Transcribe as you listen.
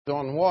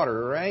on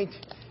water, right?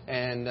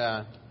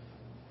 And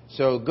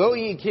so go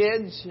ye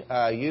kids,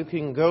 you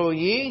can go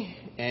ye,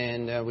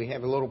 and we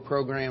have a little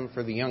program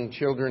for the young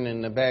children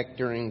in the back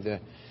during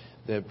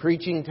the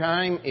preaching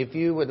time. If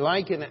you would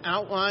like an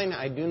outline,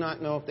 I do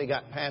not know if they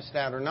got passed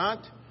out or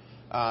not.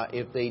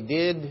 If they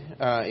did,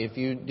 if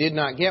you did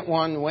not get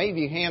one, wave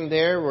your hand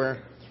there.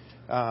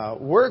 We're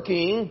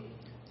working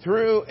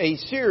through a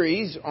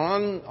series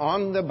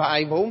on the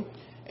Bible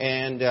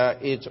and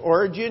its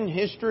origin,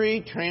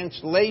 history,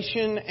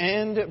 translation,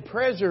 and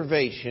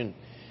preservation.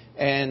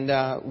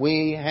 And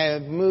we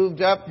have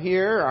moved up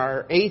here,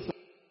 our 8th.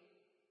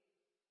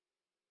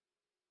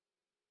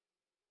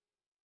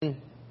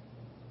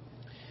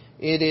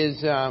 It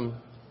is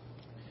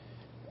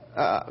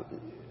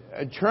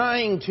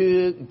trying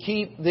to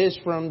keep this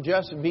from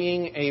just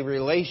being a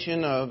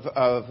relation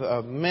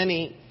of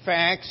many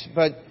facts,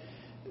 but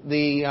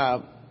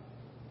the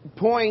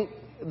point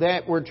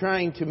that we're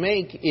trying to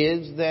make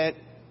is that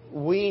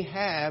we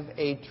have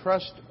a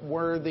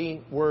trustworthy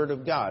Word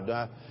of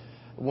God.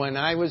 When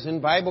I was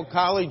in Bible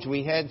college,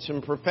 we had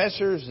some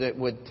professors that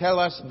would tell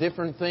us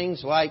different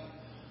things like,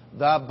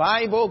 the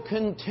Bible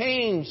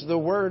contains the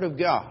Word of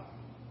God.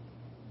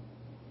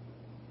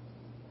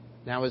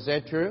 Now, is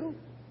that true?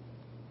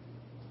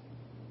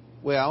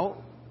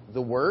 Well,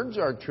 the words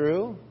are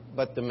true,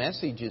 but the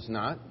message is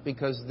not,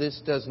 because this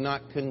does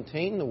not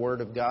contain the Word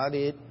of God.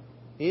 It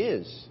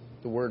is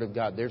the Word of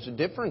God. There's a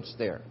difference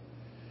there.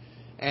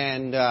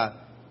 And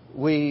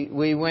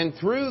we went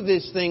through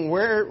this thing.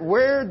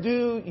 Where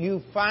do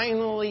you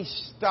finally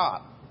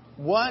stop?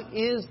 What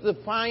is the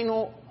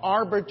final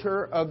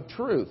arbiter of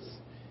truth?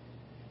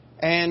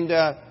 And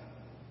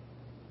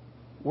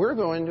we're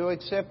going to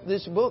accept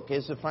this book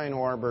as the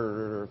final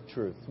arbiter of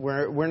truth.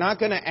 We're not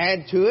going to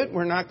add to it.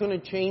 We're not going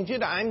to change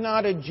it. I'm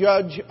not a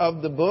judge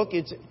of the book.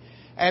 It's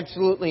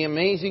absolutely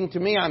amazing to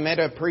me. I met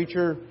a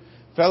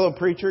fellow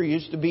preacher,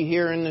 used to be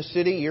here in the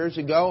city years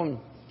ago,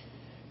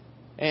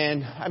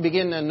 and I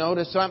began to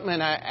notice something,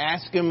 and I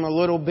asked him a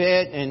little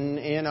bit, and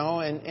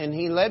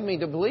he led me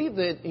to believe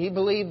that he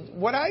believed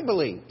what I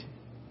believed.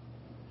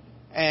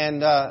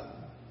 And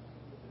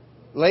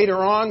later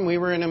on, we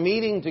were in a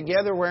meeting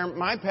together where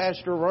my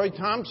pastor, Roy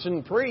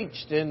Thompson,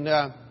 preached, and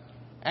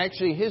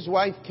actually his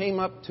wife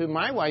came up to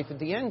my wife at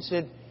the end and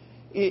said,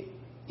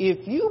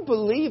 if you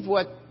believe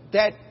what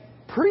that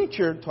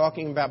preacher,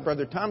 talking about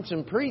Brother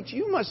Thompson, preached,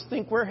 you must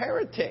think we're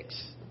heretics.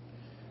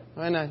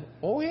 And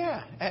oh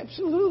yeah,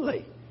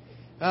 absolutely.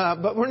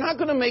 But we're not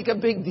going to make a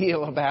big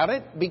deal about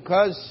it,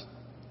 because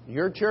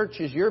your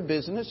church is your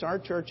business, our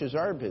church is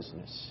our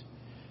business.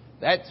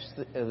 That's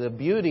the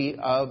beauty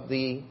of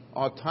the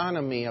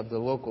autonomy of the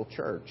local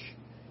church,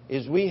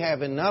 is we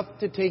have enough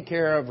to take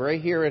care of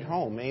right here at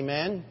home.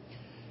 Amen?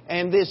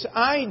 And this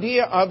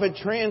idea of a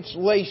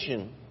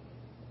translation,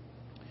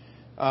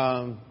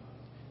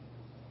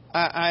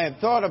 I have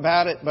thought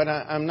about it, but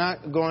I'm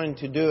not going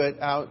to do it.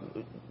 I'll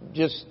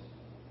just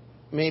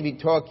maybe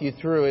talk you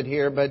through it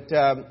here. But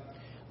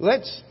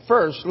let's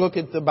first look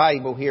at the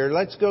Bible here.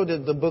 Let's go to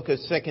the book of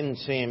 2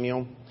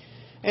 Samuel.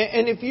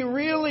 And if you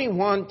really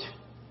want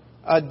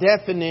a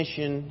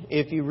definition,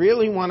 if you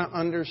really want to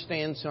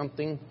understand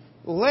something,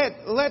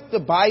 let the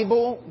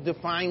Bible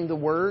define the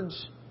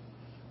words.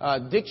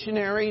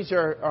 Dictionaries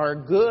are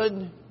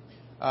good.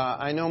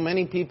 I know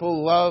many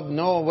people love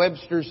Noah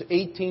Webster's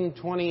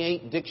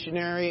 1828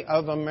 Dictionary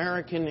of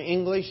American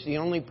English. The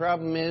only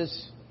problem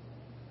is,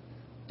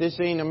 this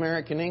ain't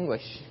American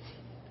English.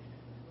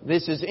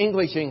 This is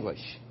English.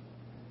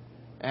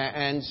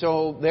 And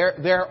so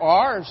there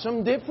are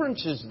some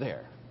differences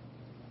there.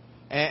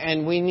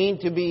 And we need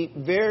to be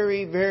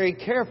very, very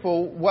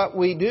careful what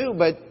we do.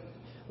 But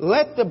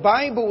let the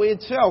Bible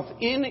itself,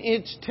 in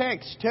its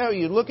text, tell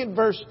you. Look at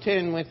verse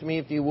 10 with me,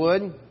 if you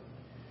would.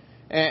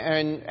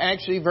 And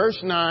actually, verse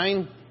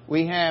 9,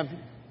 we have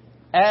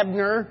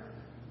Abner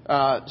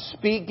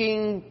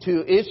speaking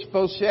to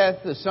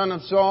Ishbosheth, the son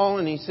of Saul,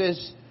 and he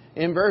says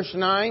in verse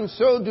 9,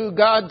 so do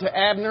God to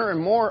Abner,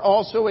 and more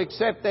also,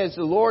 except as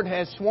the Lord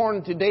has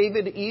sworn to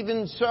David,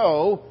 even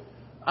so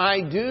I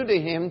do to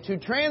him, to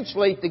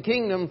translate the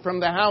kingdom from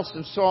the house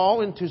of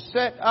Saul, and to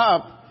set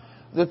up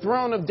the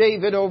throne of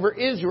David over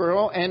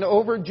Israel and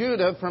over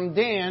Judah from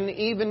Dan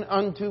even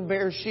unto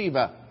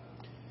Beersheba.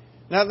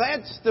 Now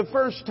that's the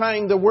first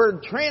time the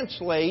word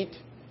translate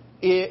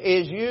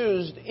is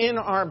used in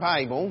our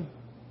Bible.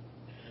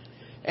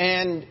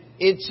 And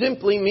it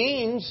simply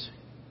means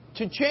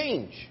to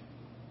change.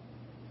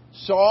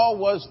 Saul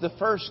was the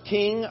first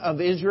king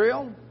of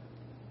Israel.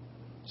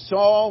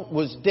 Saul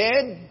was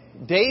dead.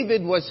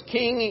 David was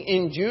king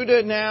in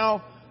Judah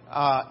now.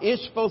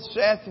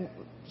 Ishbosheth,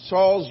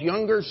 Saul's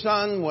younger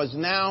son, was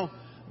now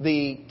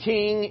the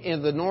king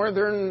in the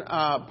northern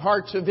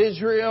parts of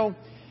Israel.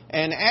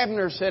 And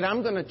Abner said,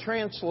 I'm going to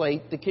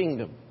translate the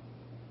kingdom.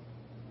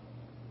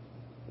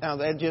 Now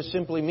that just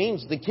simply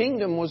means the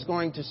kingdom was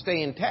going to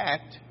stay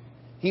intact.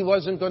 He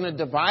wasn't going to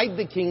divide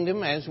the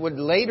kingdom, as would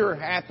later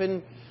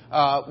happen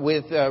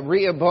with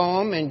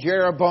Rehoboam and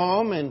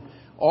Jeroboam and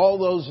all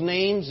those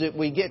names that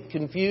we get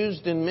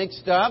confused and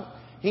mixed up.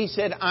 He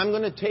said, I'm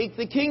going to take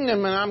the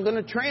kingdom and I'm going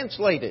to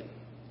translate it.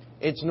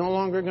 It's no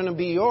longer going to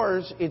be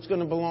yours. It's going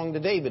to belong to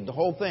David, the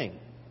whole thing.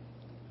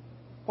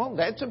 Well,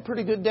 that's a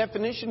pretty good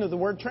definition of the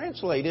word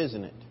translate,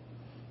 isn't it?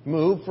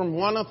 Move from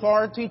one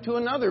authority to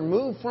another.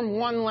 Move from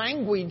one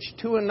language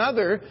to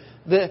another.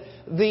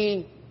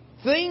 The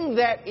thing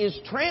that is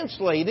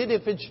translated,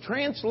 if it's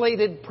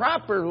translated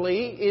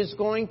properly, is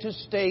going to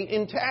stay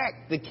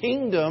intact. The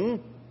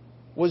kingdom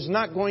was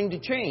not going to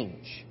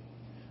change.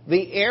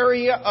 The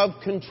area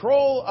of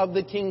control of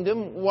the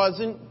kingdom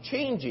wasn't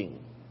changing.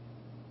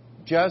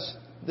 Just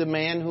the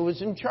man who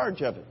was in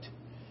charge of it.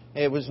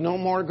 It was no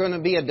more going to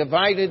be a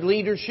divided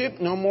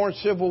leadership, no more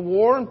civil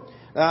war.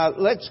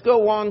 Let's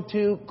go on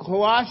to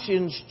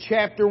Colossians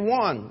chapter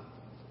 1.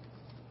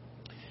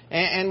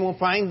 And we'll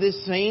find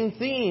this same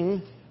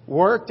theme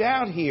worked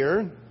out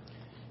here.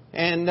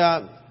 And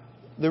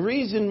the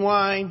reason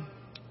why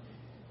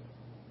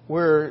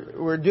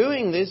we're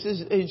doing this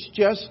is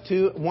just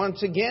to,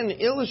 once again,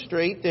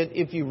 illustrate that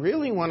if you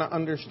really want to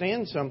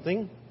understand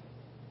something,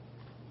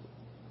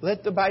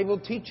 let the Bible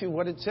teach you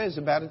what it says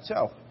about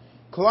itself.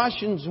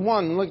 Colossians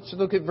 1, let's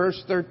look at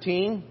verse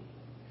 13.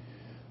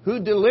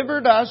 Who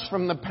delivered us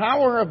from the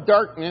power of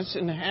darkness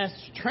and hath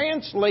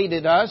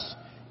translated us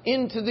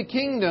into the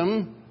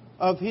kingdom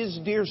of His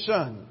dear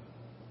Son.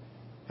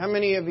 How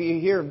many of you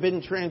here have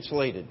been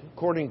translated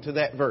according to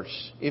that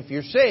verse? If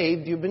you're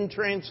saved, you've been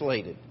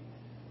translated.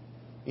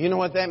 You know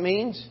what that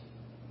means?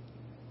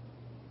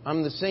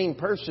 I'm the same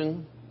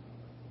person,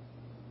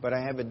 but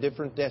I have a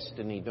different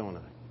destiny, don't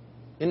I?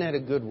 Isn't that a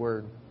good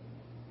word?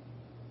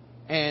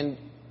 And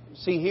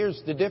see, here's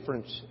the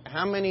difference.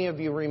 How many of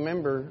you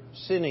remember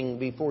sinning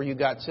before you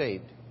got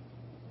saved?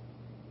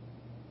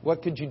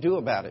 What could you do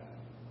about it?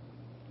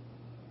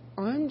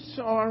 I'm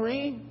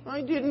sorry.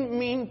 I didn't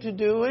mean to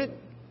do it.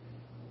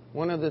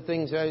 One of the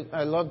things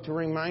I love to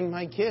remind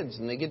my kids,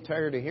 and they get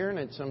tired of hearing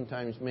it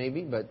sometimes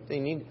maybe, but they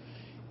need...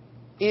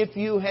 If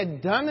you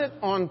had done it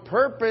on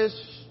purpose,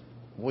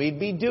 we'd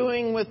be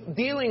dealing with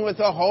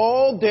a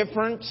whole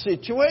different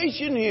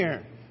situation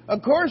here.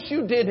 Of course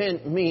you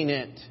didn't mean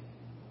it.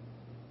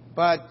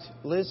 But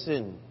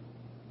listen,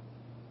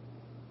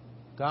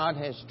 God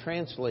has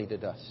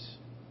translated us.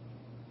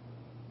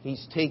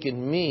 He's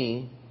taken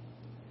me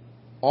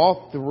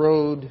off the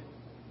road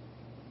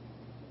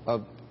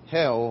of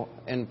hell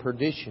and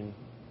perdition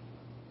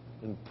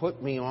and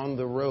put me on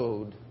the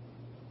road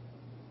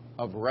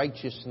of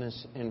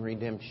righteousness and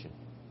redemption.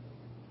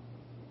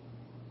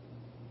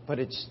 But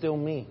it's still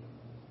me.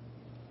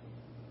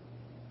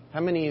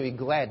 How many of you are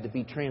glad to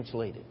be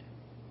translated?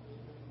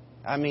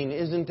 I mean,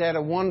 isn't that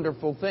a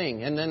wonderful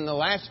thing? And then the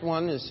last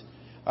one is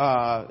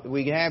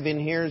we have in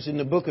here is in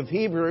the book of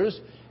Hebrews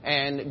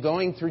and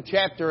going through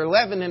chapter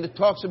 11, and it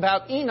talks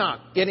about Enoch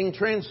getting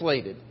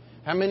translated.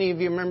 How many of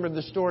you remember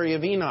the story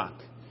of Enoch?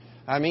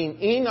 I mean,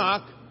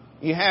 Enoch,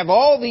 you have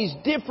all these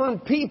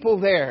different people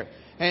there,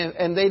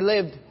 and they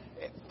lived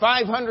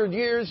 500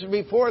 years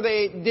before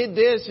they did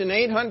this, and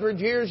 800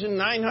 years, and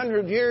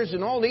 900 years,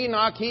 and old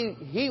Enoch,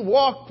 he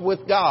walked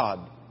with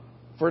God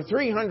for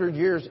 300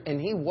 years, and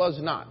he was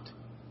not.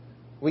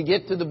 We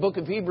get to the book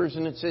of Hebrews,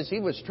 and it says he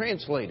was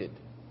translated.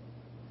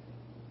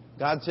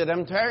 God said,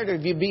 I'm tired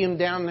of you being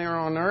down there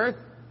on earth.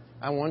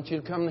 I want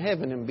you to come to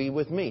heaven and be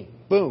with me.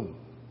 Boom.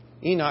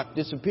 Enoch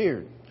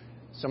disappeared.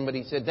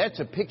 Somebody said, that's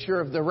a picture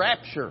of the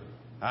rapture.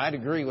 I'd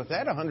agree with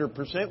that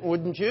 100%,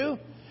 wouldn't you?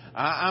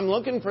 I'm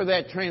looking for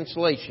that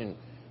translation.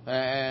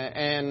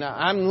 And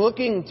I'm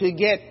looking to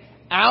get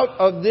out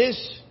of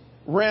this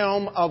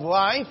realm of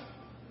life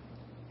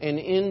and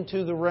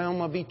into the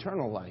realm of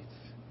eternal life.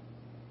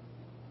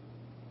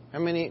 How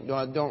many?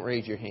 Don't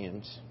raise your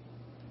hands.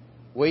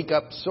 Wake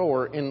up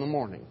sore in the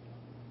morning.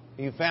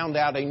 You found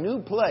out a new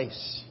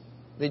place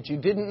that you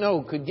didn't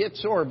know could get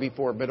sore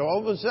before, but all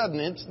of a sudden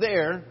it's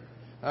there.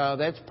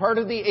 That's part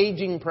of the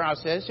aging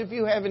process. If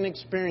you haven't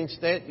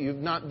experienced that, you've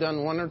not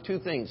done one or two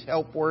things.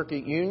 Help work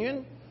at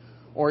Union,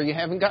 or you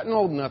haven't gotten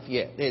old enough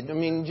yet.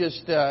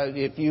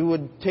 If you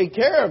would take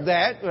care of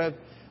that,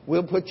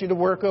 we'll put you to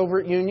work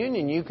over at Union,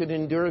 and you could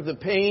endure the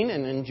pain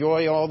and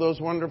enjoy all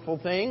those wonderful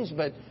things.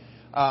 But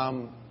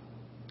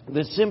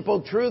the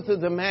simple truth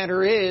of the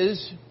matter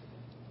is,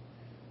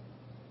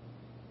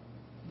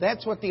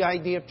 that's what the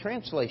idea of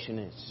translation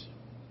is.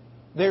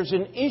 There's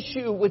an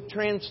issue with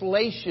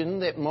translation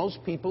that most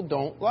people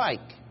don't like.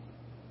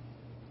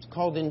 It's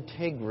called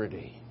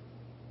integrity.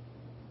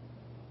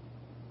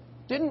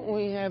 Didn't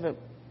we have a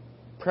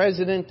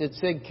president that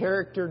said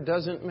character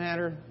doesn't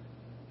matter?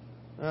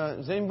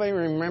 Does anybody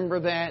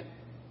remember that?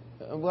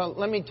 Well,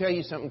 let me tell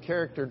you something.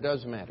 Character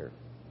does matter.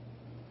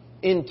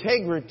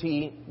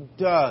 Integrity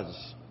does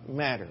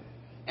matter.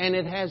 And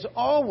it has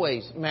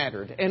always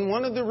mattered. And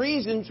one of the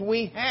reasons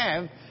we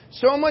have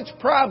so much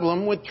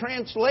problem with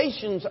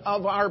translations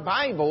of our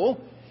Bible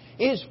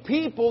is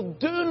people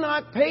do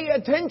not pay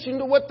attention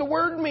to what the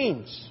Word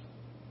means.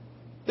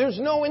 There's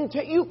no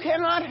you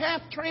cannot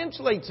half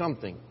translate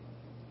something.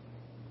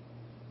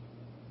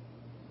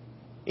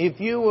 If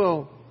you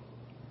will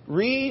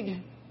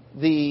read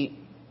the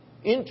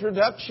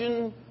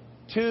introduction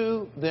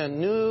to the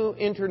New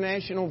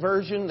International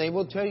Version, they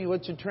will tell you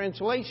it's a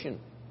translation.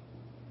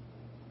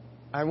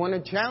 I want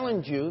to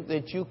challenge you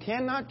that you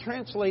cannot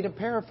translate a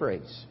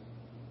paraphrase.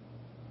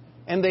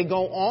 And they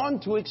go on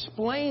to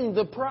explain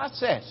the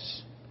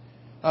process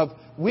of,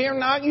 we're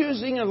not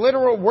using a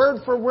literal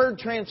word-for-word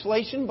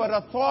translation, but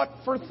a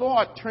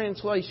thought-for-thought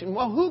translation.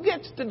 Well, who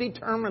gets to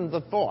determine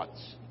the thoughts?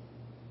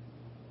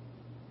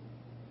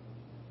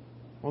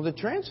 Well, the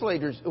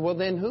translators. Well,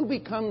 then who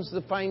becomes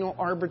the final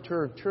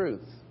arbiter of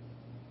truth?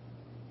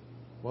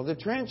 Well, the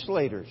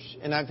translators.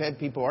 And I've had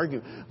people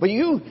argue, but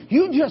you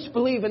just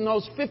believe in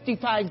those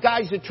 55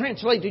 guys that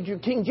translated your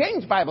King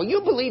James Bible.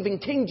 You believe in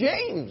King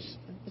James.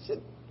 I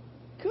said,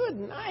 good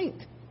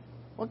night.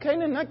 What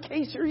kind of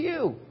nutcase are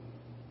you?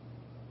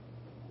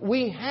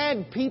 We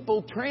had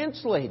people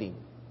translating,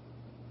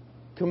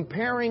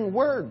 comparing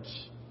words.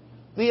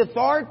 The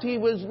authority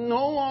was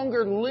no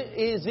longer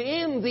is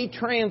in the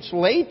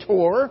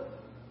translator.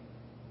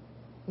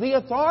 The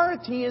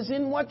authority is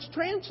in what's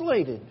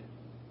translated.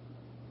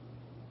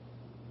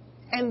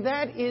 And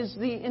that is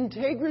the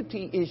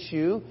integrity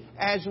issue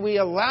as we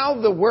allow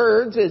the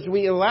words, as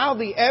we allow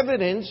the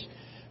evidence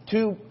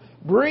to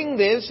bring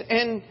this.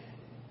 And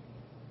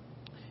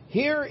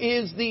here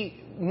is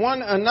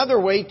another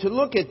way to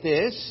look at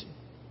this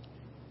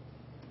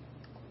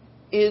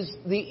is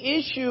the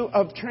issue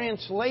of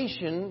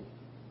translation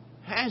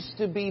has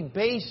to be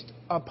based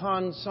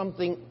upon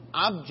something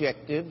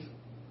objective,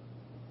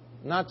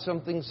 not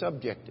something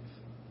subjective.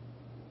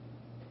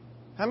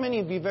 How many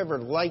of you have ever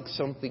liked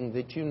something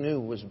that you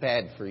knew was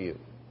bad for you?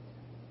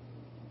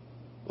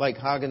 Like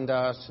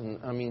Haagen-Dazs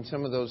and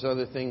some of those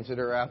other things that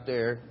are out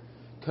there.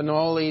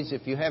 Cannolis,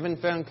 if you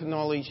haven't found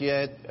cannolis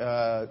yet,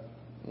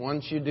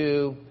 once you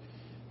do,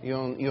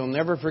 you'll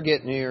never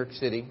forget New York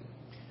City.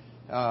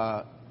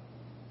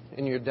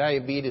 And your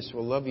diabetes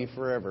will love you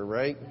forever,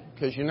 right?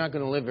 Because you're not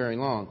going to live very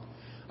long.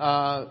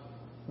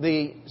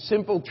 The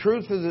simple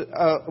truth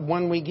of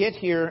when we get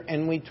here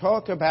and we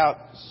talk about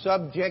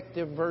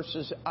subjective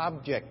versus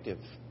objective.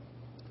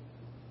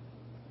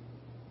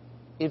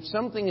 If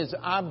something is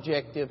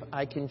objective,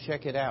 I can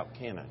check it out,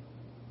 can't I?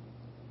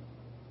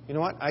 You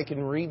know what? I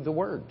can read the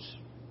words.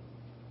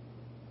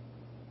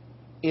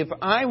 If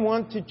I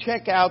want to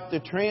check out the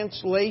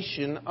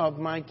translation of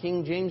my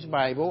King James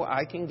Bible,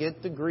 I can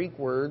get the Greek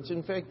words.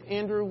 In fact,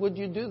 Andrew, would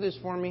you do this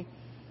for me?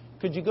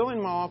 Could you go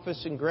in my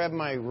office and grab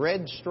my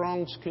Red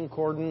Strong's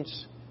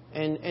Concordance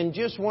and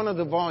just one of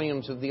the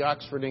volumes of the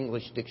Oxford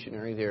English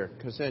Dictionary there?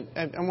 Because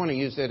I want to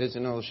use that as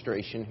an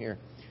illustration here.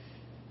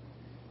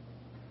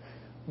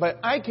 But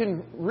I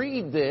can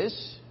read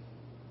this,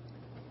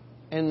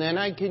 and then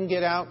I can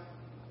get out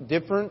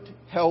different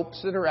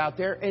helps that are out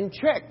there and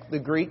check the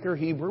Greek or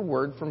Hebrew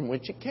word from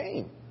which it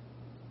came.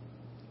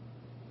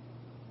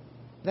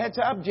 That's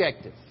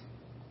objective.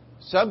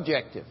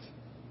 Subjective.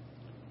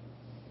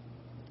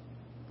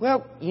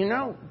 Well,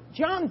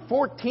 John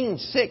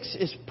 14:6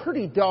 is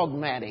pretty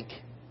dogmatic.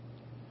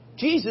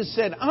 Jesus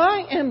said,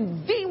 I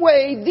am the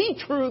way, the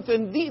truth,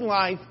 and the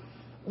life.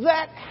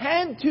 That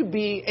had to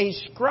be a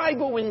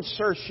scribal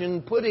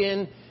insertion put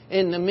in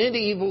the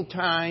medieval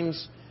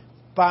times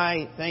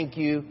by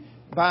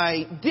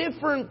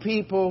different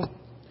people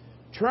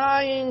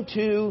trying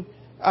to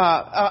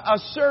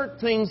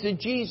assert things that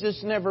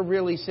Jesus never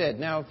really said.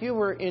 Now, if you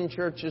were in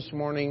church this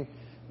morning,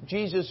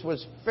 Jesus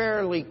was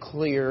fairly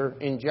clear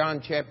in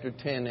John chapter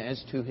 10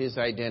 as to His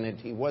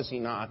identity, was He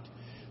not?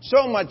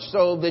 So much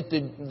so that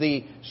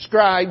the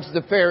scribes,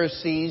 the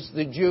Pharisees,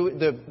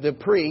 the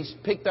priests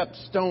picked up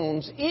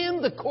stones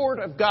in the court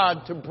of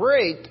God to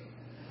break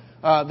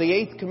the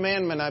eighth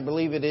commandment, I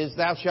believe it is,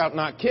 thou shalt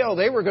not kill.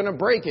 They were going to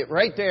break it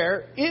right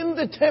there in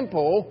the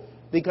temple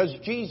because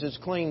Jesus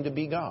claimed to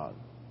be God.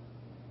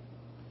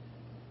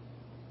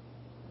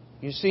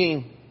 You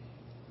see,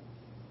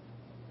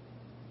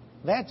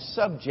 that's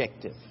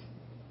subjective.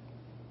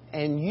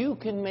 And you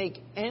can make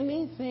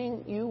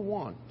anything you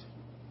want.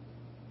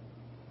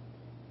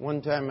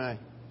 One time I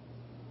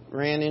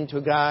ran into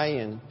a guy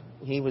and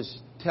he was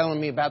telling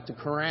me about the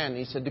Quran.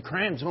 He said, the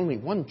Quran's only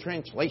one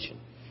translation.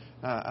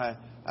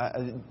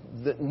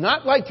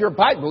 Not like your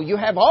Bible. You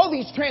have all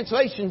these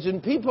translations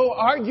and people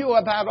argue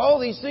about all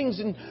these things.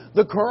 And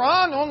the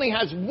Quran only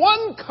has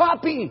one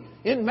copy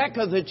in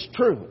Mecca that's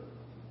true.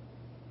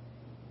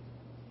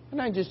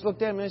 And I just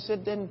looked at him and I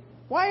said, then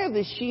why are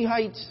the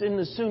Shiites and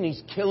the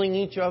Sunnis killing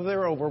each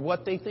other over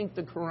what they think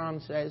the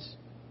Quran says?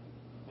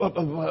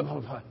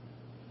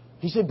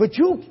 He said, but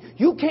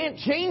you can't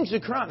change the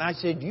Quran. I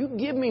said, you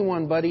give me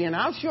one, buddy, and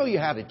I'll show you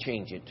how to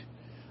change it.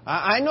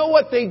 I know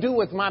what they do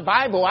with my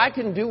Bible. I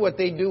can do what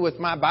they do with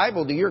my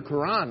Bible to your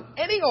Quran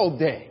any old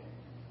day.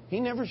 He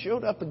never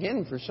showed up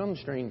again for some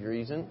strange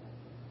reason.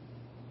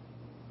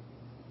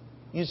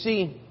 You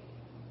see,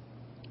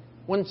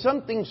 when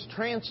something's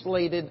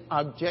translated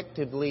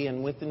objectively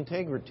and with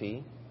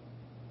integrity,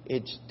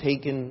 it's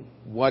taken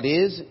what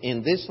is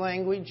in this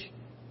language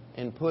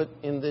and put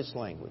in this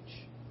language.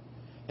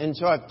 And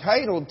so I've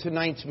titled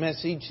tonight's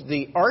message,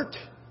 The Art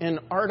and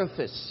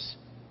Artifice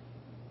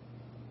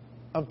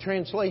of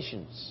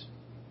Translations.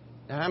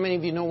 Now, how many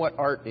of you know what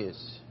art is?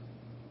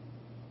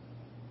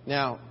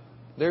 Now,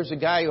 there's a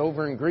guy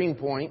over in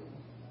Greenpoint,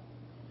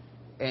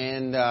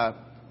 and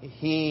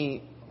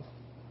he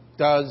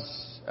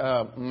does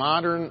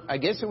modern, I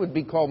guess it would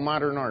be called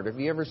modern art. Have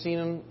you ever seen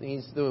him?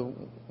 He's the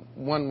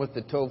one with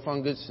the toe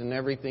fungus and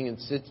everything, and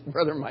sits,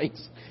 Brother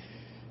Mike's.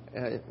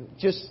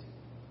 Just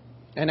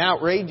an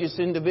outrageous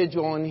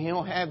individual, and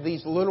he'll have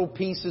these little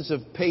pieces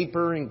of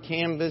paper and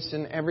canvas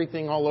and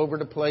everything all over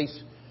the place.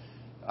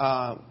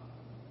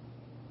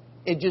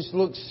 It just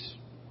looks,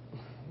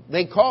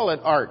 they call it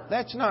art.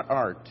 That's not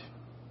art.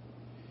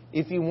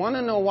 If you want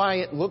to know why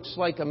it looks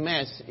like a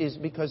mess, is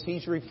because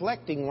he's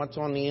reflecting what's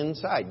on the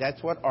inside.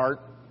 That's what art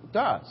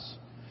does.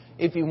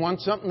 If you want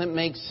something that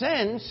makes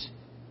sense,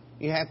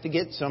 you have to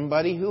get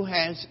somebody who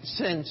has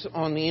sense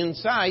on the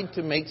inside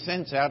to make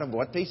sense out of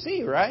what they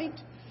see, right?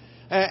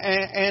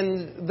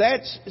 And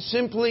that's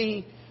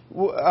simply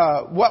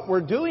what we're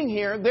doing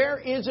here. There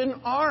is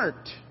an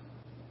art.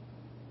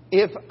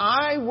 If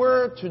I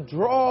were to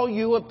draw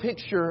you a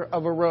picture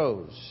of a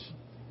rose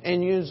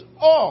and use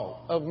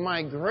all of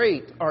my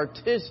great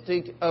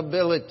artistic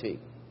ability,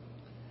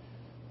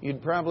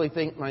 you'd probably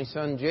think my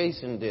son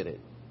Jason did it,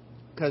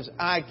 because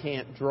I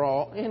can't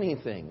draw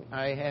anything.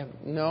 I have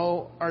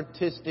no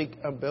artistic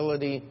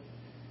ability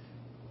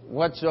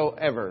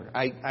whatsoever.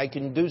 I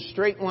can do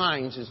straight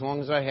lines as long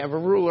as I have a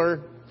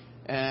ruler,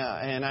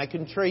 and I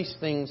can trace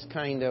things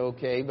kind of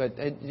okay, but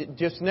it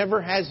just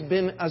never has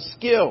been a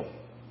skill.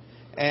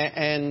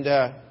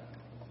 And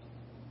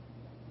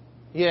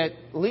yet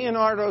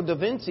Leonardo da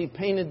Vinci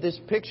painted this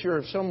picture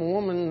of some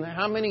woman,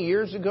 how many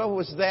years ago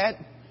was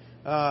that?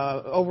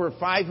 Over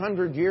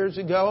 500 years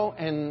ago,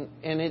 and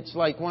it's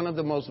like one of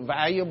the most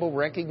valuable,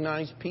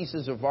 recognized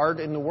pieces of art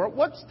in the world.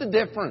 What's the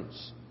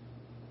difference?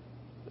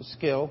 The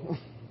skill.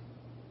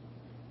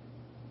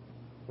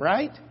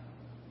 Right?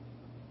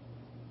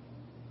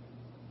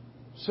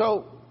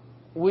 So,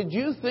 would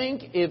you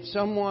think if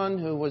someone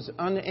who was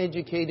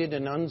uneducated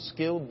and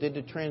unskilled did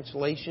a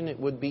translation, it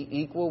would be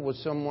equal with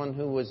someone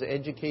who was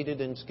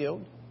educated and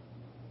skilled?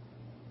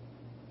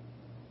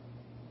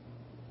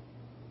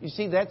 You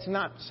see, that's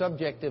not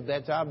subjective,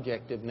 that's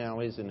objective now,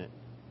 isn't it?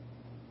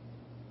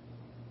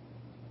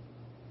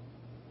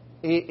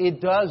 It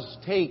does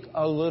take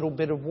a little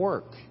bit of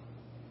work.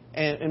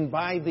 And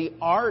by the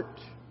art,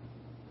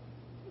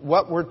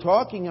 what we're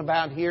talking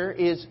about here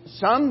is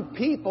some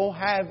people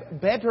have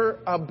better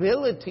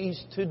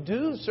abilities to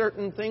do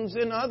certain things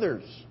than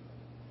others.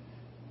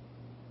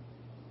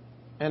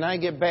 And I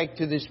get back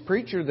to this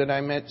preacher that I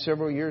met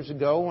several years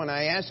ago, and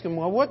I asked him,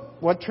 well,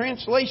 what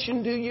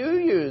translation do you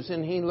use?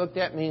 And he looked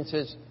at me and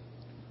says,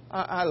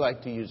 I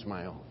like to use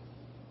my own.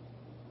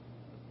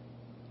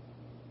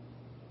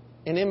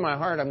 And in my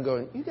heart, I'm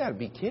going, you got to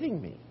be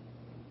kidding me.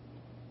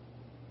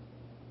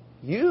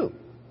 You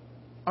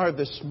are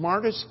the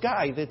smartest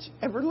guy that's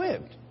ever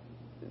lived,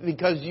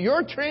 because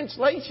your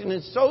translation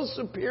is so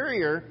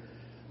superior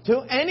to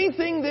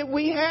anything that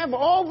we have,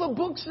 all the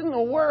books in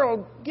the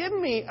world. Give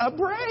me a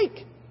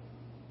break.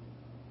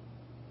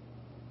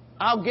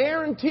 I'll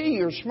guarantee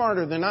you're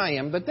smarter than I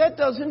am, but that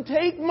doesn't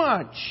take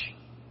much.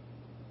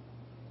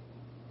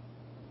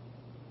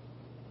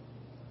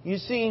 You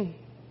see,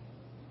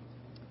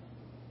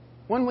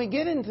 when we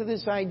get into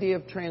this idea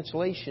of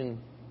translation,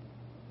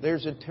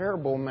 there's a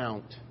terrible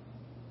amount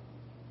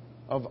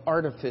of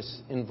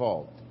artifice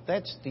involved.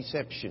 That's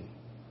deception.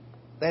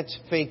 That's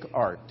fake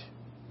art.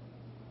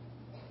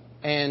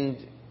 And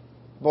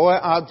boy,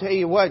 I'll tell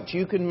you what,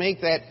 you can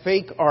make that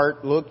fake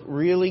art look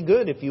really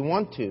good if you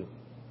want to.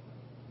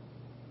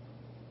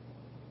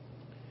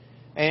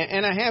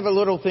 And I have a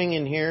little thing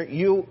in here.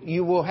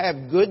 You will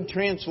have good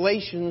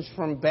translations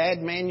from bad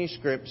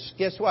manuscripts.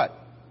 Guess what?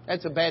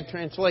 That's a bad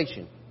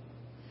translation.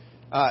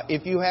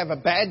 If you have a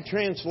bad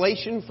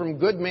translation from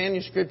good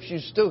manuscripts, you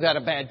still got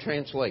a bad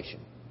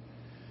translation.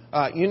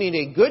 You need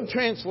a good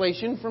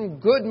translation from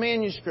good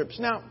manuscripts.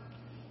 Now,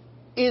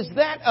 is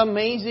that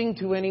amazing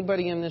to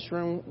anybody in this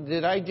room?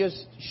 Did I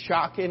just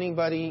shock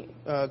anybody,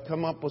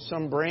 come up with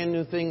some brand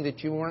new thing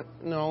that you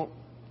weren't? No.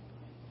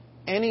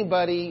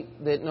 Anybody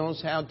that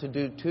knows how to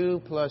do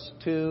 2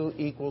 + 2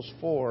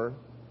 = 4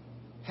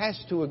 has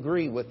to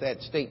agree with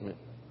that statement.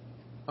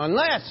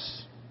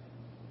 Unless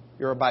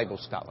you're a Bible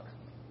scholar.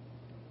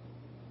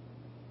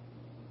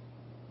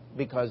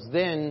 Because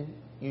then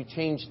you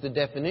change the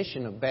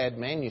definition of bad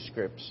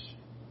manuscripts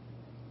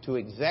to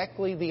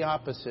exactly the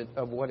opposite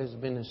of what has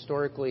been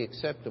historically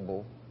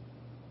acceptable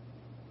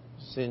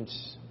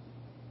since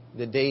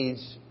the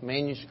days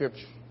manuscripts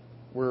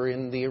were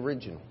in the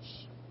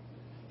originals.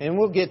 And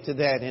we'll get to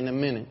that in a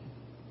minute.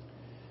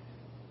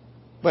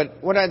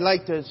 But what I'd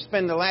like to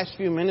spend the last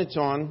few minutes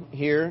on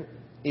here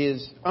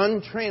is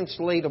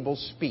untranslatable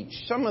speech.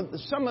 Some of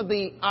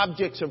the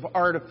objects of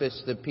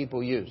artifice that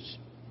people use.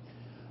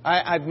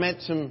 I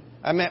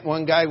met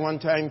one guy one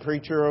time,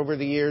 preacher over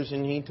the years,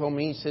 and he told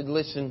me, he said,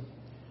 listen,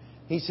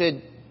 he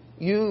said,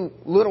 you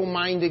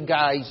little-minded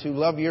guys who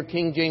love your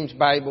King James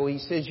Bible, he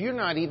says, you're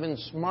not even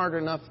smart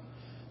enough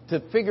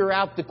to figure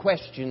out the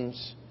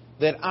questions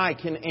that I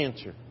can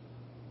answer.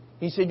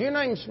 He said, "You're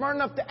not even smart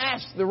enough to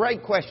ask the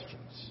right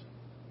questions."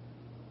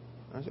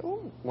 I said,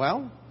 "Oh,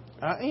 well,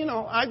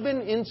 I've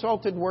been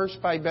insulted worse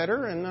by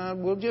better,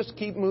 and we'll just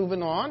keep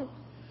moving on."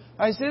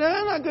 I said,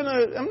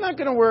 I'm not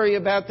gonna worry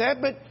about that,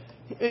 but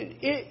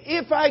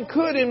if I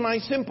could, in my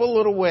simple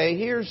little way,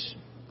 here's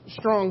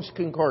Strong's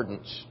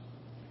Concordance.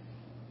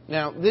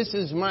 Now, this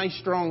is my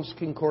Strong's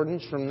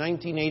Concordance from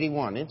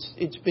 1981.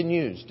 It's been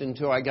used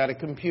until I got a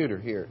computer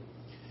here.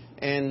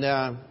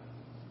 And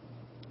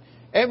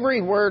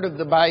every word of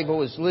the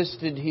Bible is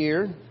listed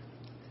here.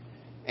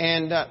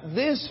 And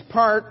this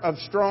part of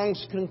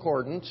Strong's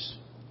Concordance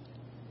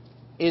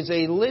is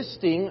a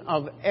listing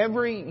of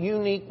every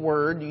unique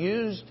word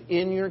used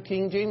in your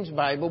King James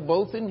Bible,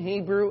 both in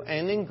Hebrew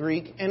and in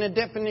Greek, and a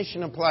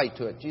definition applied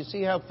to it. Do you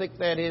see how thick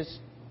that is?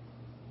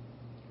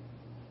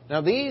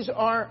 Now, these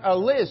are a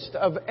list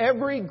of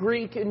every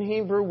Greek and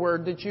Hebrew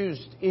word that's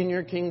used in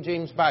your King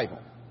James Bible.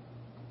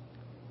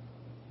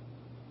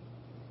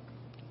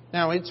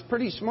 Now, it's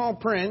pretty small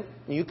print.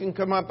 You can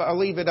come up, I'll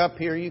leave it up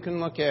here, you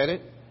can look at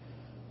it.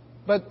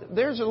 But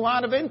there's a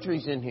lot of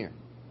entries in here.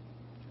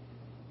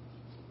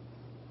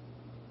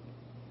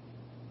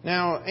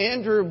 Now,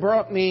 Andrew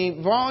brought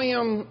me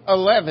volume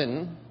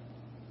 11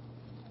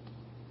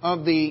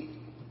 of the,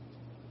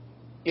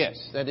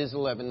 yes, that is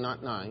 11,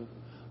 not 9,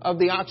 of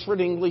the Oxford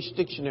English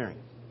Dictionary.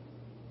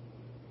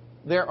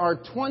 There are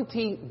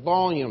 20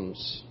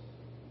 volumes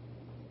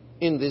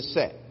in this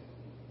set.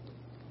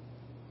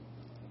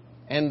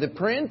 And the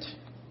print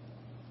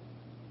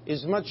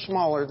is much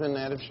smaller than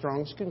that of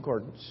Strong's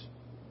Concordance.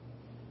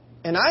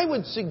 And I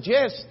would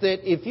suggest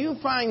that if you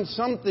find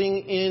something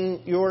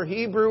in your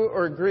Hebrew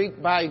or Greek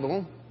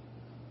Bible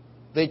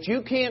that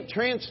you can't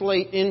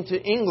translate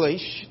into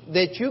English,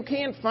 that you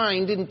can't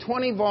find in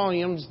 20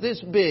 volumes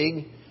this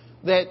big,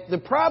 that the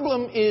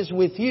problem is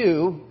with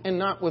you and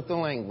not with the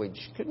language.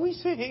 Could we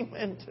say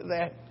amen to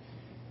that?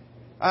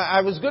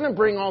 I was going to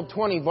bring all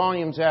 20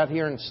 volumes out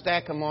here and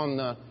stack them on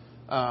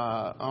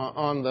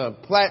the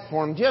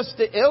platform just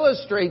to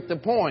illustrate the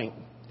point.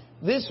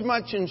 This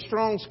much in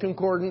Strong's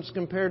Concordance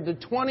compared to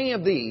 20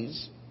 of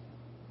these,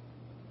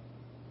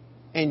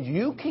 and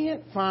you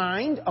can't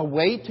find a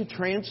way to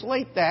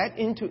translate that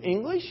into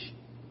English?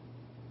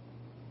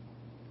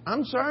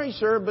 I'm sorry,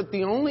 sir, but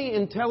the only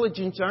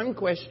intelligence I'm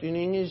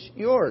questioning is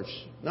yours,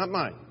 not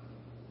mine.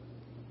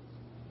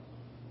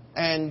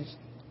 And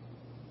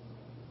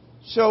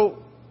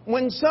so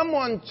when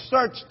someone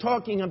starts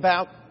talking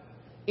about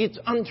it's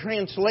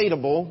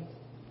untranslatable,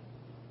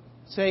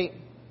 say,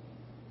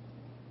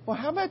 well,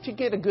 how about you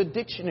get a good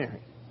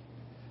dictionary?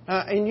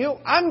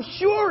 I'm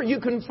sure you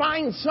can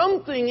find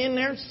something in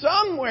there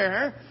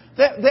somewhere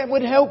that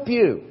would help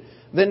you.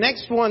 The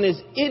next one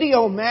is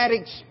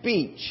idiomatic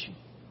speech.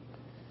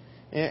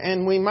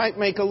 And we might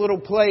make a little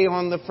play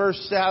on the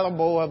first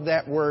syllable of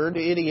that word,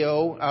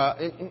 idio,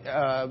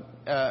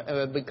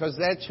 because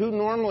that's who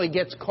normally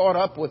gets caught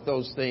up with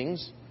those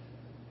things.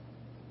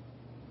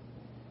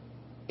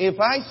 If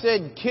I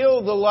said,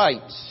 kill the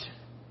lights,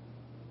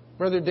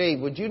 Brother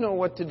Dave, would you know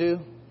what to do?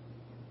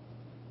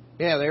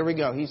 Yeah, there we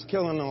go. He's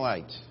killing the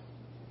lights.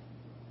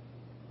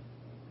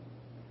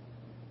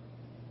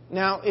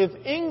 Now, if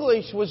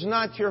English was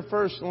not your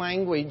first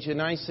language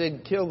and I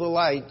said, kill the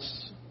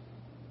lights,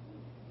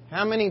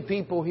 how many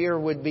people here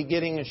would be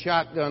getting a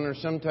shotgun or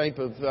some type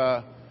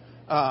of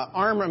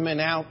armament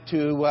out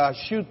to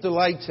shoot the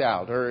lights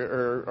out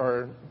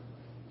or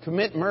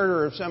commit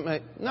murder or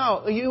something?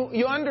 No,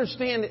 you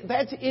understand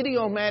that's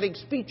idiomatic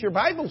speech. Your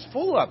Bible's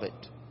full of it.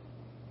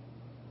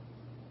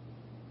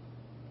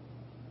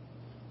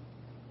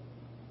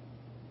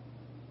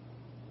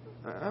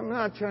 I'm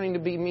not trying to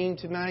be mean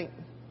tonight,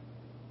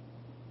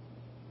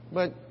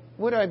 but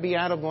would I be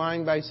out of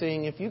line by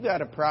saying if you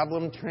got a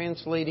problem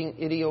translating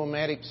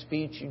idiomatic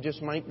speech, you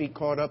just might be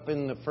caught up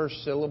in the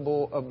first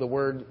syllable of the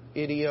word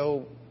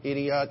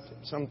idiot,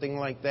 something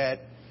like that?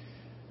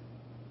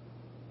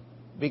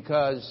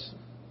 Because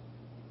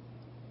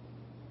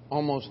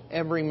almost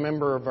every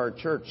member of our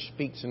church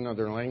speaks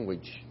another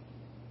language,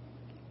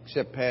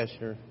 except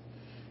Pastor.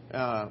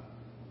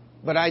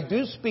 But I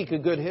do speak a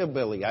good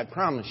hillbilly, I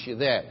promise you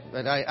that.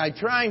 But I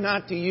try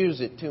not to use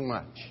it too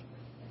much.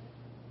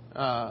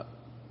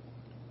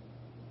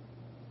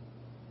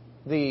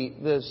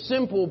 The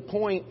simple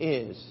point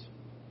is,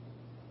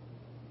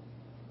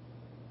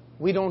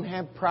 we don't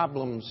have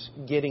problems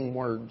getting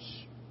words.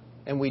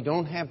 And we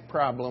don't have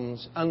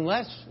problems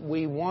unless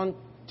we want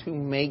to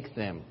make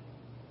them.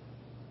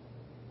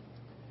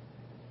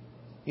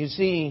 You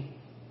see,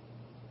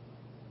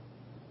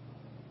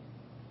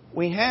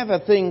 we have a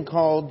thing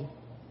called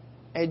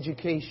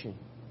education.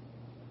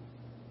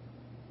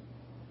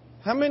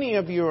 How many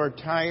of you are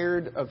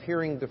tired of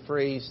hearing the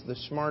phrase, the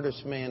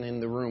smartest man in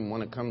the room,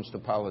 when it comes to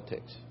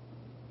politics?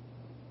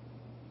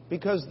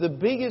 Because the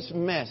biggest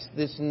mess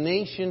this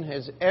nation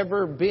has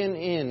ever been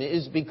in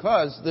is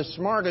because the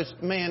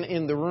smartest man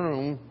in the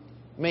room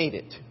made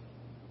it.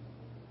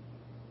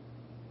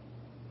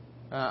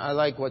 I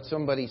like what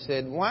somebody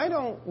said. Why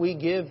don't we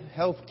give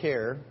health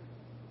care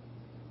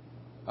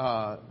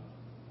to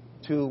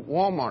to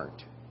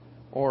Walmart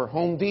or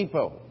Home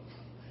Depot.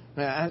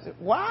 I said,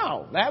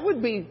 wow, that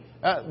would be,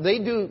 they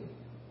do.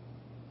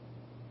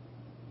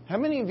 How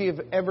many of you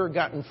have ever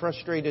gotten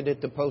frustrated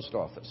at the post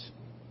office?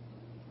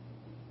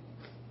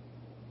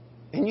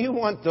 And you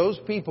want those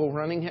people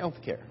running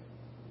healthcare.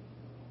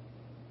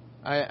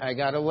 I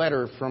got a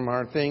letter from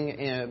our thing,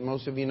 and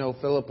most of you know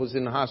Philip was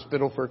in the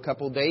hospital for a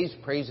couple of days.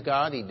 Praise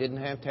God, he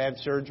didn't have to have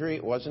surgery.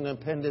 It wasn't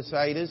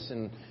appendicitis,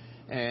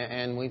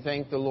 and we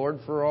thank the Lord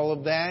for all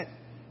of that.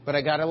 But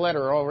I got a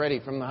letter already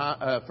from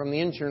the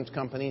insurance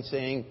company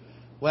saying,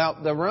 well,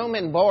 the room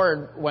and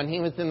board when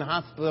he was in the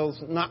hospital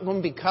is not going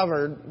to be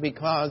covered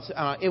because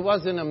it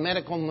wasn't a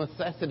medical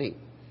necessity.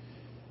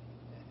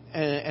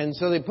 And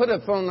so they put a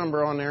phone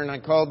number on there, and I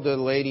called the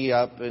lady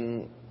up,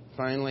 and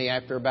finally,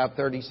 after about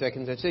 30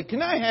 seconds, I said,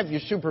 can I have your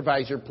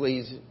supervisor,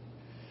 please?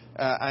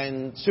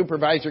 And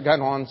supervisor got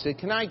on and said,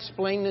 can I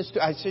explain this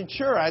to? I said,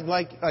 sure, I'd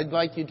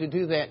like you to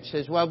do that. She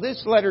says, well,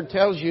 this letter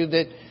tells you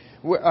that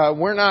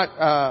we're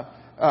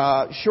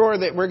not sure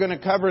that we're going to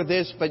cover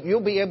this, but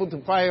you'll be able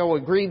to file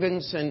a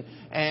grievance,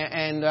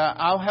 and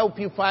I'll help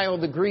you file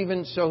the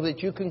grievance so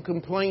that you can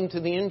complain to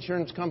the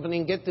insurance company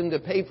and get them to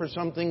pay for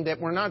something that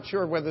we're not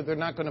sure whether they're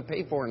not going to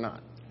pay for or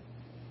not.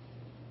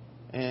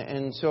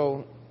 And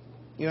so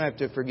you have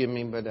to forgive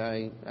me, but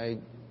I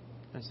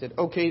said,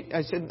 okay.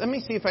 I said, let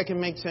me see if I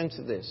can make sense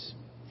of this.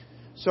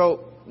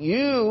 So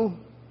the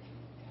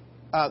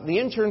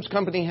insurance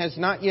company has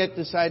not yet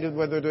decided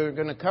whether they're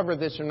going to cover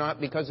this or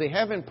not because they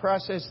haven't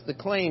processed the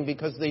claim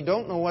because they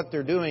don't know what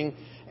they're doing.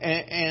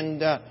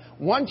 And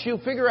once you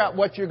figure out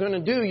what you're going to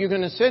do, you're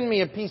going to send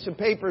me a piece of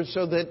paper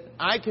so that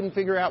I can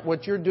figure out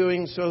what you're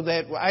doing so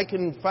that I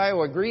can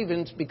file a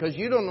grievance because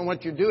you don't know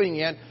what you're doing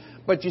yet.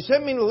 But you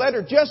sent me the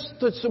letter just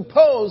to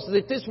suppose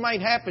that this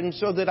might happen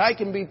so that I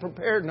can be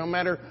prepared no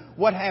matter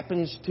what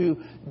happens to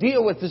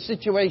deal with the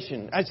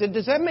situation. I said,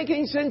 does that make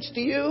any sense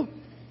to you?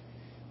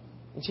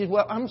 And she said,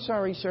 well, I'm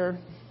sorry, sir.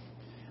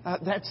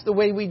 That's the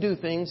way we do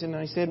things. And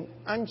I said,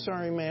 I'm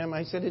sorry, ma'am.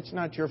 I said, it's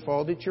not your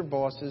fault. It's your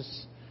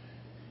boss's.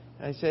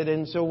 I said,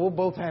 and so we'll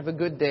both have a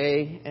good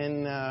day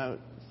and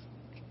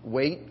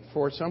wait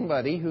for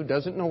somebody who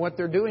doesn't know what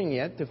they're doing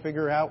yet to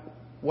figure out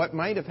what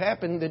might have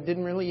happened that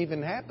didn't really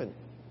even happen.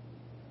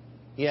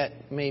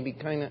 Yet, maybe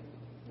kind of,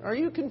 are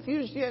you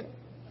confused yet?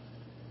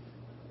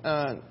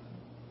 But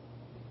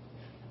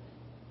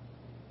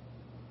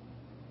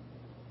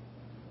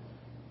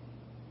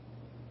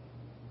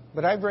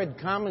I've read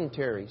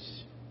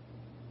commentaries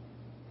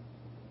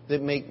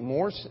that make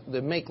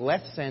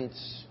less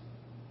sense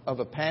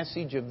of a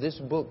passage of this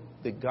book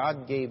that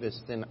God gave us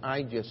than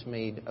I just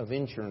made of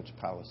insurance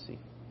policy.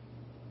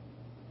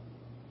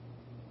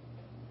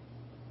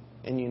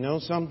 And you know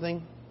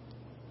something?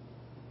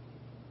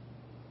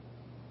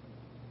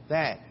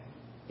 That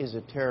is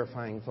a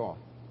terrifying thought.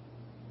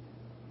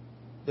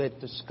 That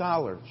the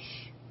scholars,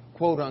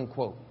 quote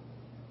unquote,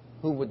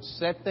 who would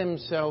set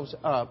themselves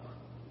up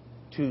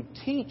to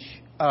teach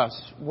us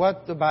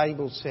what the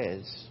Bible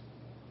says,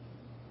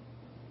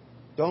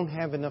 don't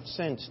have enough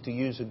sense to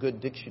use a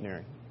good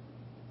dictionary.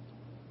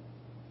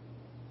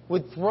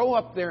 Would throw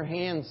up their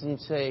hands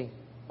and say,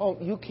 oh,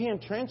 you can't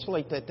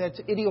translate that. That's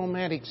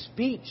idiomatic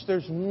speech.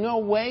 There's no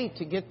way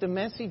to get the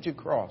message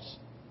across.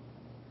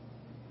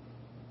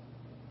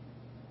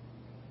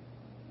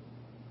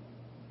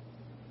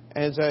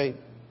 As I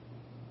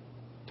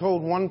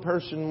told one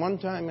person one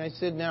time, I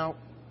said, now,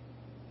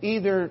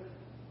 either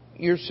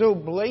you're so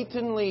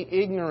blatantly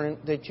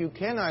ignorant that you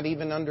cannot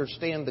even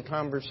understand the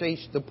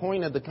conversation, the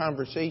point of the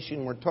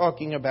conversation we're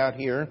talking about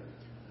here,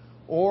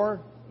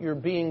 or you're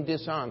being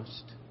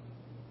dishonest.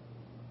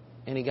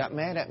 And he got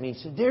mad at me.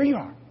 He said, there you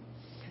are.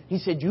 He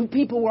said, you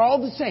people were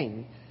all the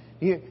same.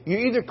 You're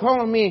either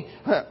calling me,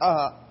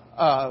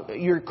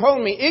 you're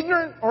calling me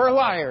ignorant or a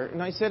liar.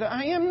 And I said,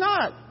 I am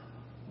not.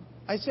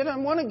 I said, I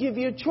want to give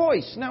you a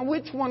choice. Now,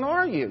 which one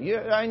are you?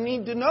 I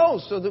need to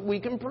know so that we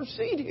can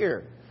proceed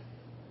here.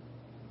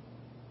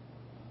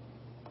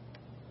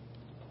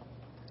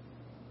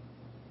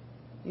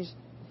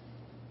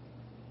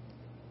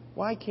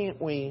 Why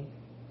can't we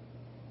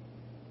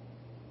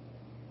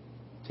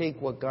take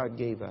what God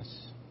gave us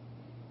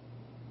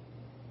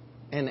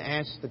and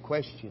ask the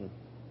question,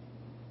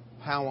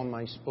 how am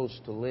I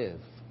supposed to live?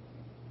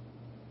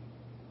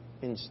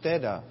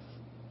 Instead of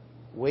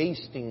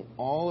wasting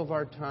all of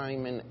our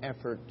time and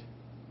effort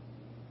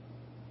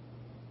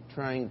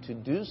trying to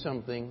do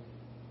something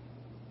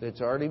that's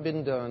already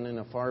been done in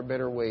a far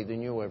better way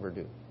than you'll ever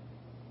do.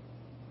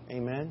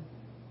 Amen?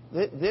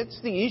 That's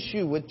the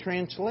issue with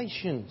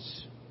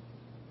translations.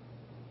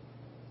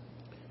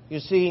 You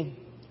see,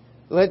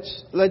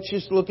 let's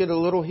just look at a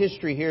little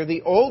history here.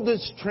 The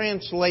oldest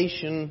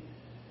translations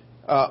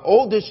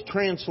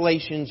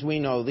we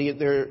know,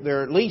 there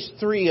are at least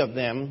three of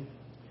them.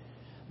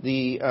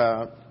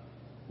 The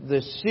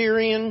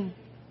Syrian,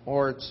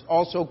 or it's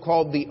also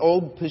called the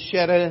Old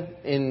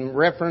Peshitta in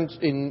reference,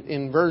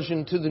 in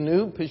version to the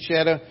New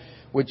Peshitta,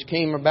 which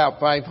came about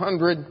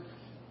 500.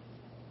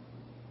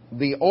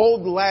 The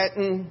Old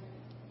Latin,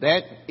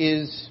 that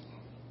is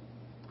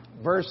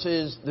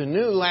versus the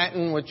New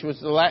Latin, which was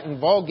the Latin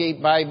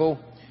Vulgate Bible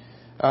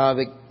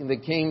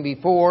that came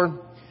before,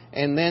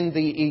 and then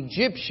the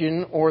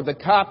Egyptian or the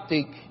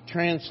Coptic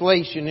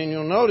translation. And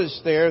you'll notice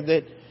there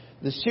that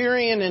the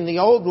Syrian and the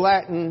Old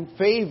Latin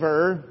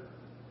favor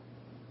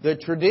the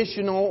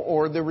traditional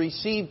or the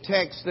received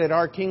text that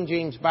our King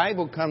James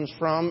Bible comes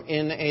from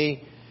in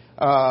a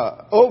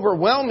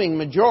overwhelming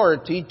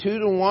majority,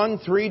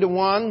 2-1,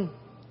 3-1.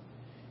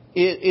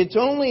 It's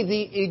only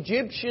the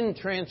Egyptian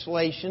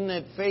translation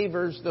that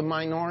favors the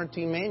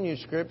minority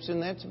manuscripts,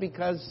 and that's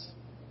because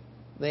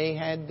they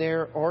had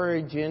their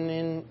origin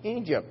in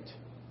Egypt.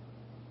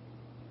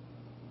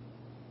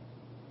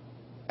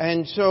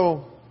 And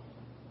so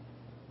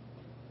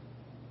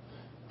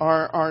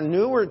our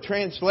newer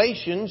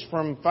translations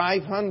from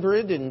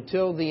 500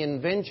 until the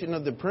invention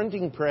of the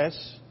printing press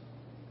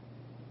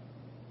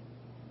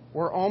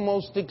were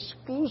almost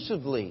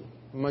exclusively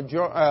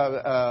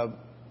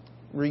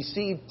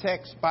received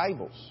text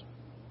Bibles.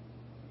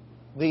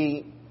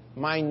 The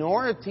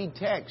minority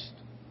text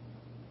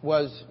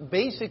was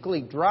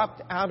basically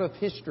dropped out of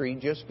history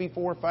just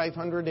before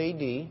 500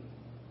 AD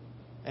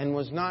and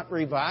was not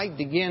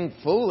revived again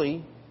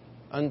fully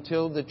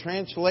until the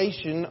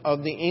translation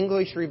of the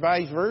English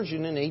Revised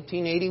Version in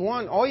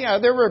 1881. Oh yeah,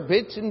 there were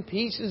bits and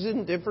pieces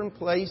in different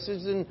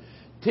places, and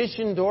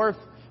Tischendorf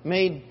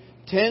made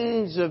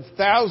tens of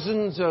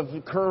thousands of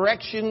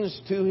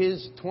corrections to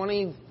his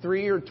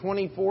 23 or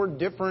 24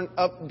 different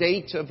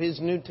updates of his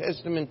New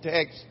Testament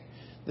text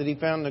that he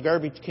found in the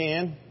garbage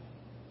can.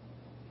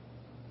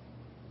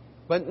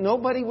 But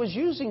nobody was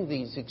using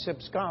these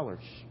except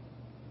scholars.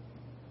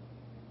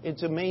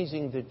 It's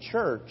amazing the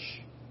church,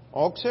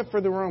 all except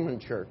for the Roman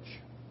Church.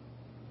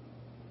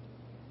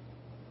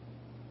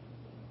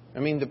 I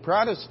mean, the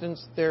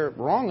Protestants, they're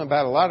wrong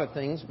about a lot of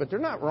things, but they're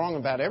not wrong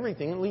about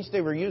everything. At least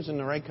they were using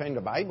the right kind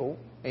of Bible.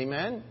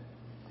 Amen?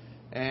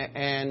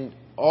 And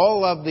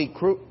all of the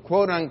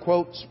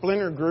quote-unquote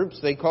splinter groups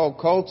they call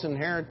cults and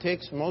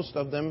heretics, most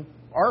of them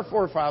are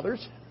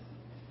forefathers.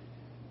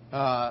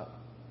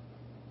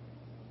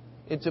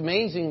 It's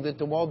amazing that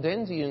the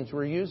Waldensians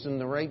were using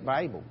the right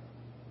Bible.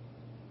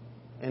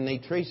 And they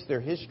trace their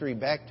history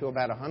back to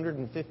about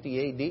 150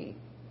 A.D.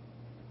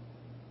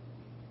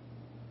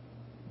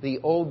 The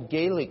Old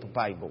Gaelic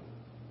Bible,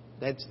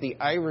 that's the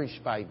Irish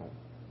Bible.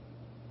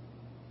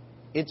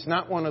 It's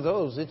not one of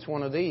those, it's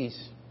one of these.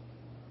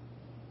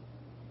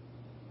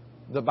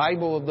 The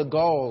Bible of the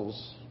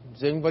Gauls.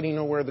 Does anybody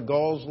know where the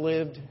Gauls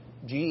lived?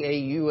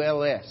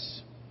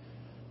 Gauls.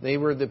 They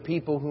were the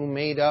people who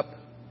made up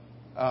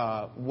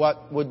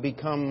what would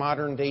become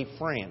modern-day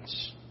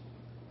France.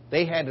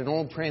 They had an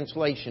old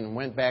translation,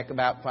 went back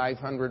about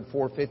 500,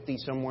 450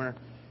 somewhere.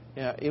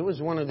 Yeah, it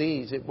was one of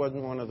these. It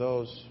wasn't one of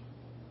those.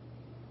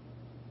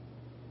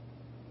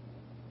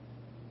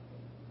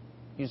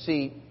 You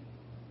see,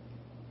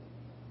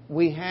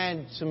 we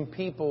had some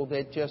people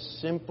that just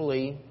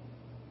simply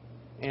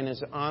and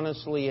as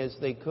honestly as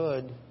they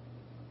could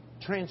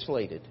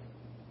translated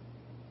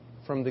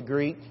from the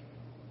Greek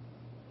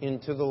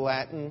into the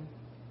Latin,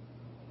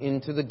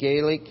 into the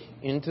Gaelic,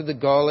 into the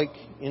Gallic,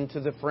 into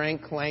the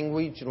Frank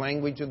language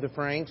of the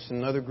Franks,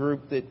 another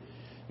group that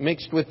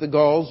mixed with the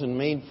Gauls and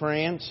made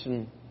France.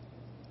 And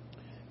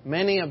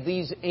many of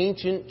these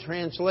ancient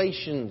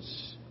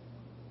translations,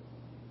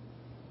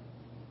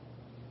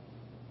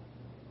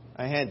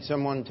 I had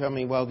someone tell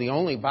me, well, the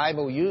only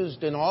Bible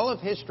used in all of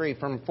history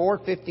from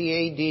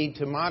 450 AD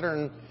to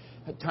modern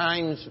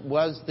times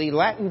was the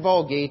Latin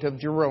Vulgate of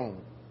Jerome,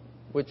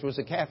 which was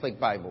a Catholic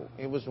Bible.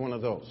 It was one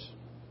of those.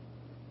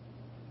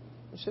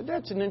 I said,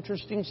 that's an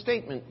interesting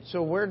statement.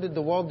 So where did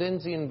the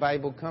Waldensian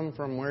Bible come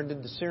from? Where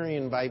did the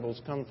Syrian Bibles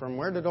come from?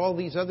 Where did all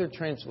these other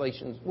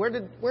translations, where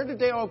did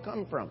they all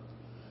come from?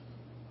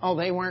 Oh,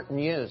 they weren't in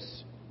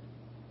use.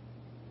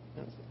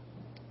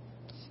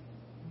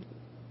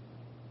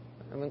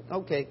 I mean,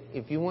 okay,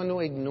 if you want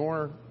to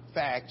ignore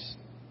facts,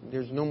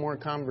 there's no more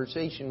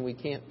conversation. We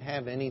can't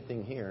have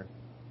anything here.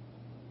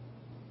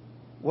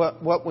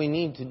 What we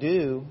need to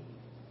do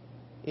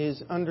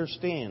is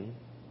understand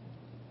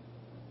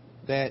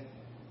that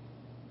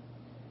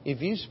if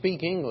you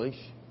speak English,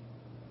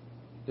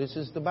 this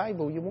is the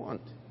Bible you want.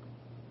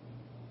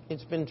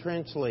 It's been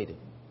translated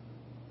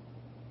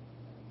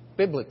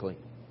biblically.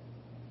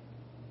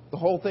 The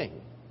whole thing.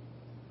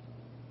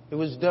 It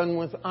was done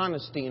with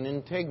honesty and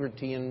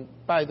integrity. And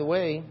by the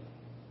way,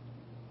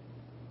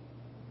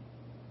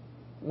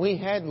 we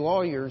had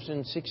lawyers in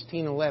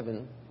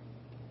 1611,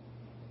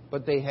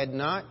 but they had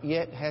not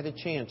yet had a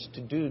chance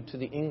to do to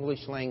the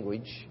English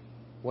language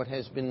what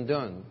has been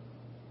done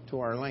to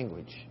our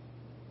language.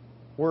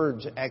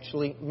 Words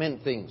actually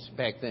meant things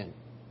back then.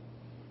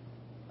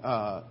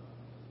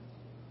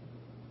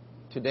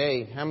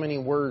 Today, how many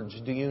words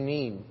do you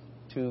need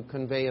to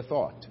convey a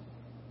thought?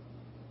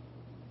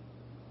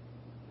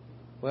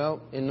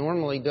 Well, it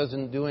normally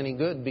doesn't do any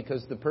good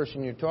because the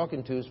person you're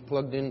talking to is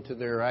plugged into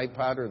their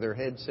iPod or their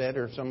headset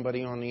or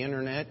somebody on the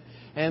internet,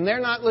 and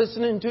they're not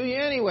listening to you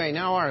anyway,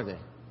 now are they?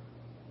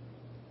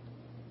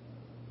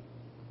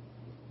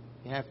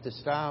 have to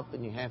stop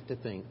and you have to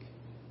think.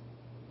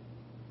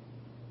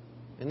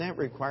 And that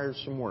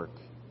requires some work.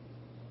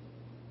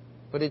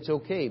 But it's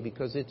okay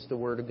because it's the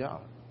Word of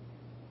God.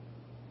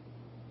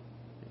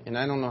 And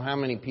I don't know how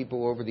many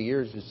people over the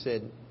years have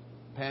said,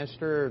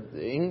 Pastor,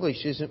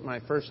 English isn't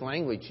my first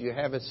language. Do you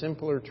have a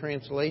simpler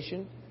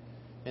translation?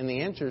 And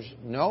the answer is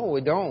no,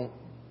 we don't.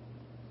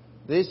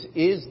 This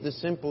is the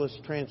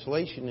simplest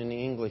translation in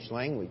the English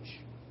language.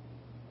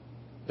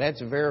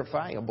 That's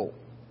verifiable.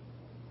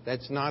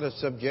 That's not a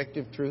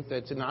subjective truth.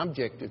 That's an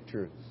objective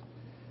truth.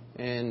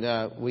 And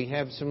we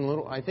have some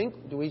little, I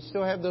think, do we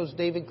still have those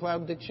David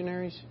Cloud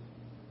dictionaries?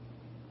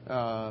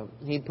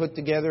 He put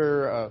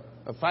together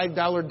a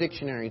 $5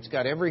 dictionary. It's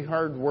got every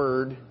hard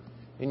word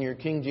in your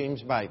King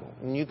James Bible.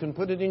 And you can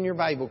put it in your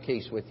Bible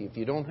case with you. If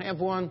you don't have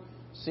one,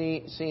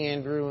 see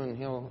Andrew and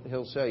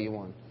he'll sell you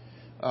one.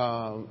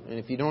 And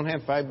if you don't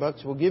have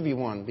 $5, we'll give you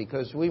one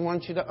because we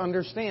want you to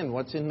understand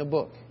what's in the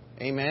book.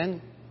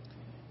 Amen?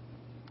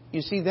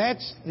 You see,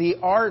 that's the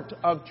art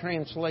of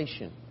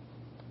translation.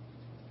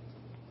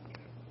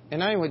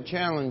 And I would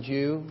challenge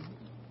you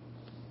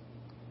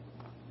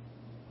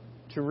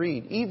to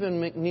read. Even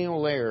McNeil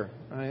Lehrer,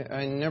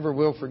 I never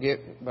will forget,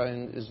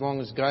 as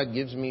long as God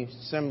gives me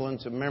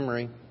semblance of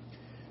memory,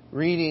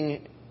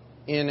 reading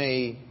in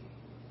a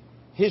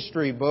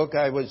history book.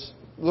 I was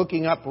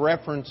looking up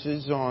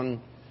references on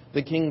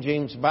the King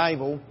James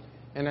Bible,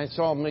 and I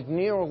saw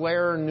McNeil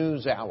Lehrer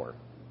NewsHour,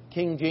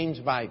 King James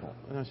Bible.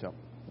 And I thought,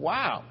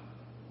 wow,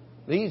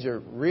 these are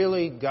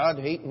really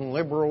God-hating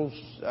liberals.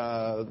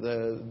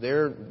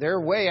 They're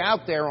way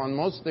out there on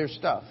most of their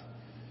stuff.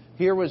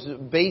 Here was the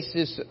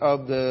basis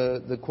of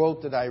the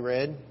quote that I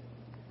read.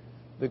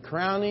 The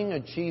crowning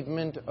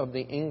achievement of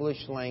the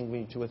English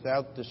language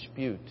without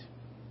dispute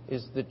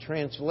is the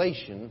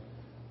translation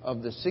of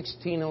the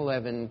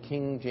 1611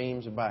 King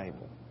James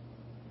Bible.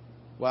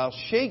 While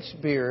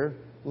Shakespeare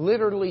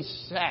literally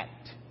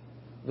sacked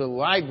the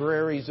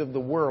libraries of the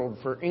world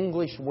for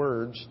English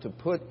words to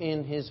put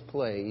in his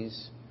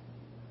plays,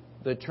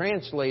 the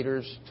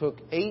translators took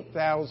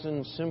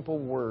 8,000 simple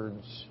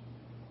words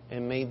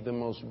and made the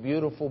most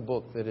beautiful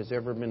book that has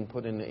ever been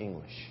put into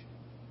English.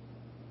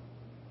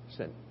 I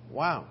said,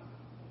 wow,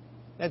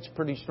 that's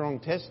pretty strong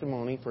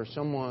testimony for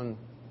someone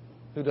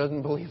who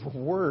doesn't believe a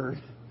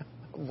word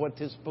of what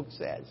this book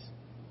says.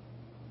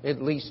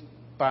 At least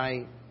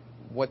by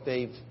what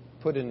they've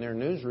put in their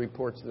news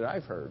reports that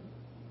I've heard.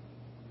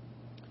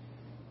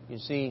 You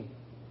see,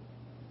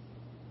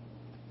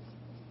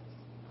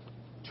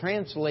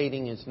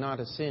 translating is not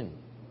a sin.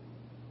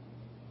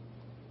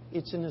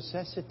 It's a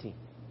necessity.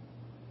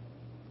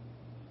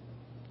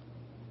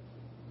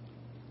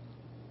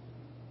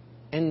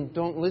 And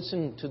don't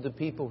listen to the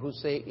people who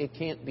say it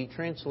can't be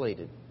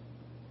translated.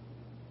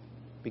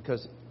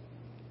 Because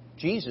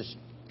Jesus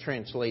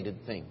translated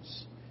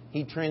things.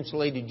 He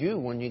translated you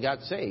when you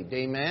got saved.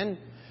 Amen?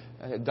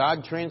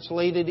 God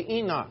translated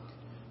Enoch.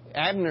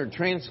 Abner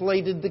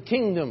translated the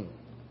kingdom.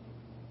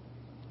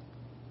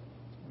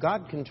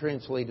 God can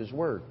translate His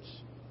words.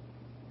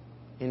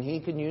 And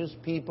He can use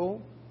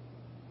people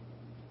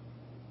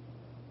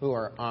who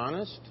are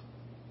honest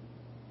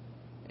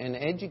and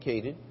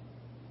educated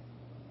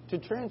to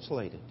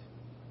translate it.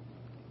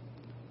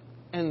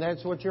 And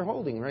that's what you're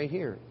holding right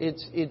here.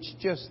 It's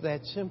just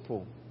that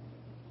simple.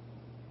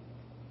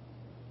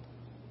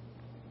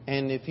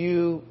 And if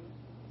you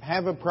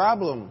have a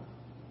problem,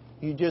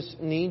 you just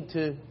need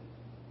to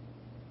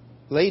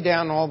lay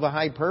down all the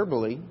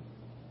hyperbole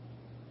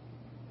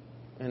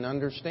and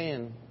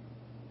understand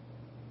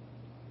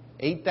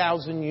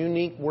 8,000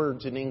 unique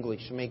words in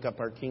English make up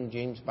our King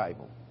James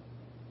Bible.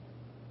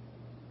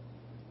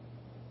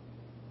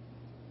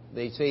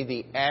 They say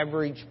the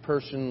average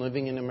person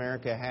living in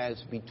America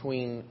has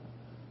between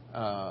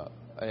a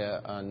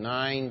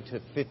 9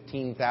 to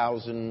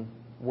 15,000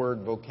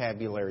 word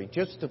vocabulary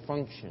just to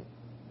function.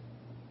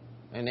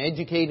 An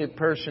educated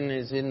person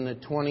is in the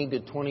 20 to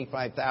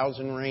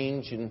 25,000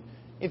 range, and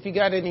if you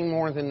got any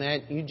more than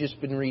that, you've just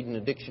been reading the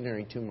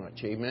dictionary too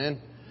much. Amen?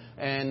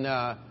 And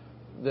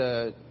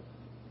the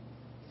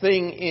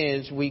thing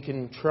is, we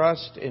can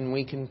trust and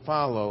we can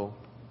follow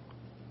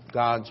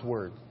God's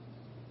Word.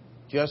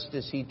 Just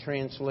as He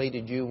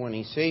translated you when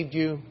He saved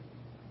you,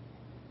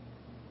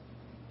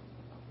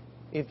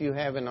 if you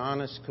have an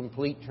honest,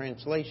 complete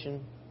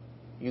translation,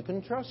 you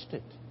can trust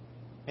it.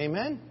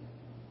 Amen?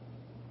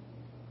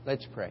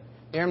 Let's pray.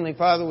 Heavenly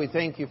Father, we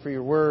thank You for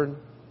Your Word.